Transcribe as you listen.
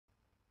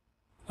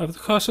Over the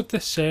course of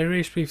this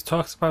series, we've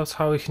talked about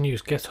how we can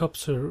use GitHub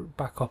to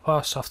back up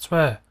our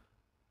software,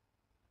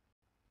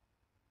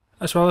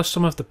 as well as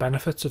some of the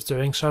benefits of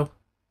doing so.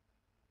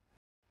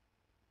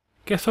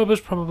 GitHub is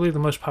probably the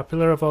most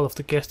popular of all of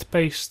the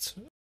Git-based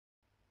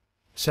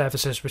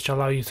services which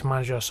allow you to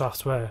manage your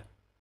software,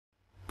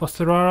 but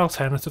there are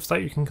alternatives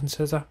that you can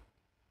consider.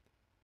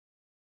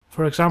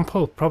 For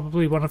example,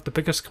 probably one of the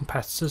biggest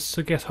competitors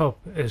to GitHub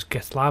is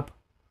GitLab,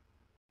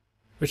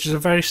 which is a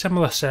very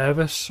similar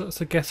service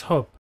to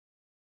GitHub,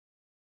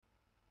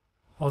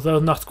 although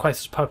not quite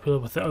as popular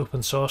with the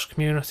open source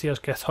community as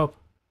GitHub.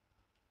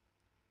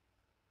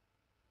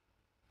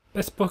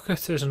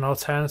 Bitbucket is an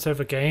alternative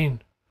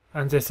again,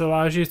 and it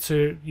allows you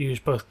to use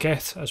both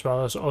Git as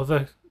well as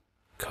other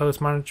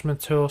code management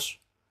tools.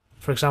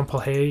 For example,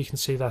 here you can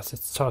see that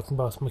it's talking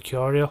about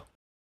Mercurial.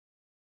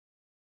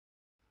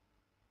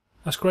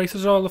 As great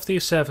as all of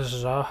these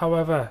services are,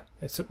 however,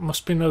 it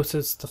must be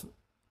noted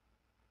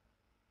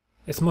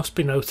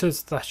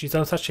that you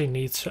don't actually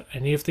need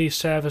any of these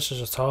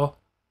services at all.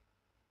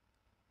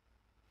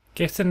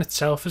 Git in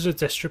itself is a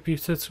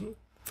distributed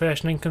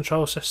versioning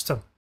control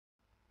system,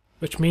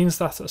 which means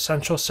that a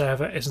central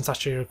server isn't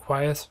actually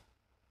required.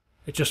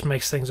 It just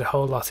makes things a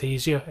whole lot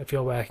easier if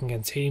you're working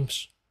in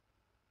teams.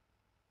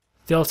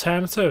 The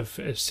alternative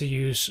is to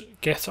use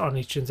Git on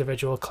each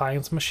individual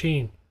client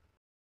machine,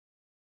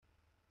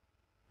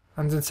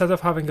 and instead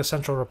of having a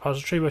central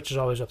repository which is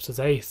always up to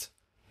date,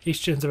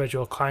 each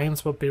individual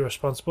client will be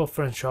responsible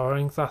for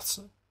ensuring that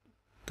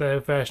their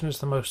version is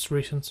the most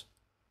recent.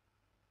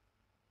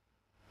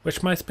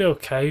 Which might be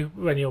okay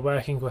when you're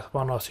working with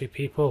 1 or 2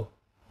 people,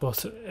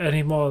 but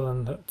any more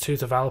than 2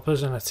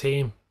 developers in a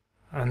team,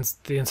 and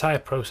the entire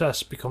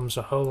process becomes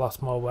a whole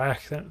lot more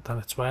work than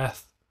it's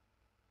worth.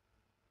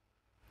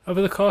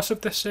 Over the course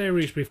of this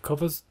series, we've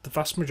covered the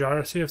vast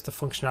majority of the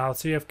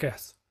functionality of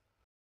Git,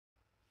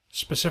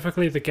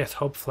 specifically the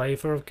GitHub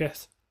flavour of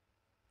Git.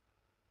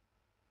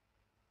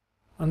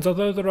 And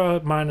although there are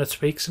minor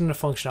tweaks in the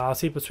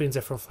functionality between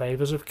different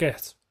flavours of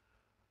Git,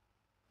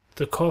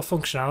 the core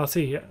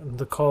functionality and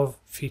the core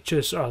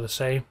features are the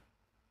same.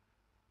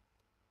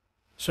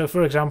 So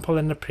for example,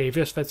 in the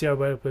previous video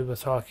where we were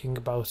talking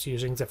about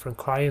using different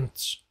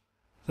clients,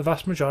 the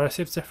vast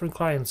majority of different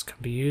clients can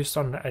be used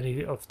on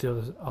any of the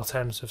other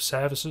alternative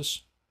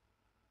services,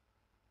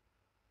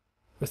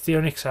 with the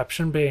only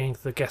exception being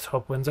the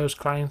GitHub Windows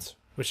client,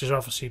 which is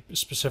obviously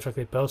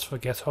specifically built for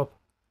GitHub.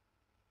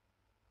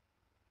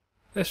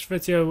 This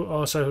video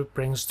also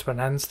brings to an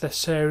end this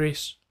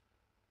series.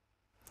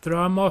 There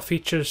are more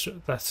features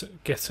that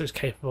Git is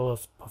capable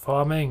of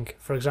performing,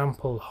 for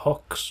example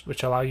hooks,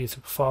 which allow you to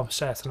perform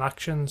certain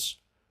actions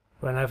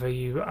whenever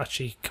you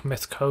actually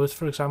commit code,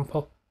 for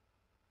example.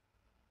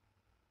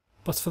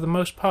 But for the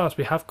most part,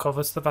 we have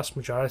covered the vast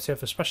majority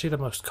of especially the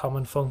most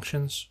common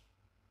functions.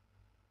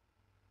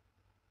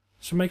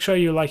 So make sure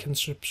you like and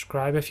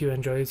subscribe if you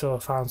enjoyed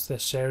or found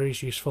this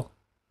series useful.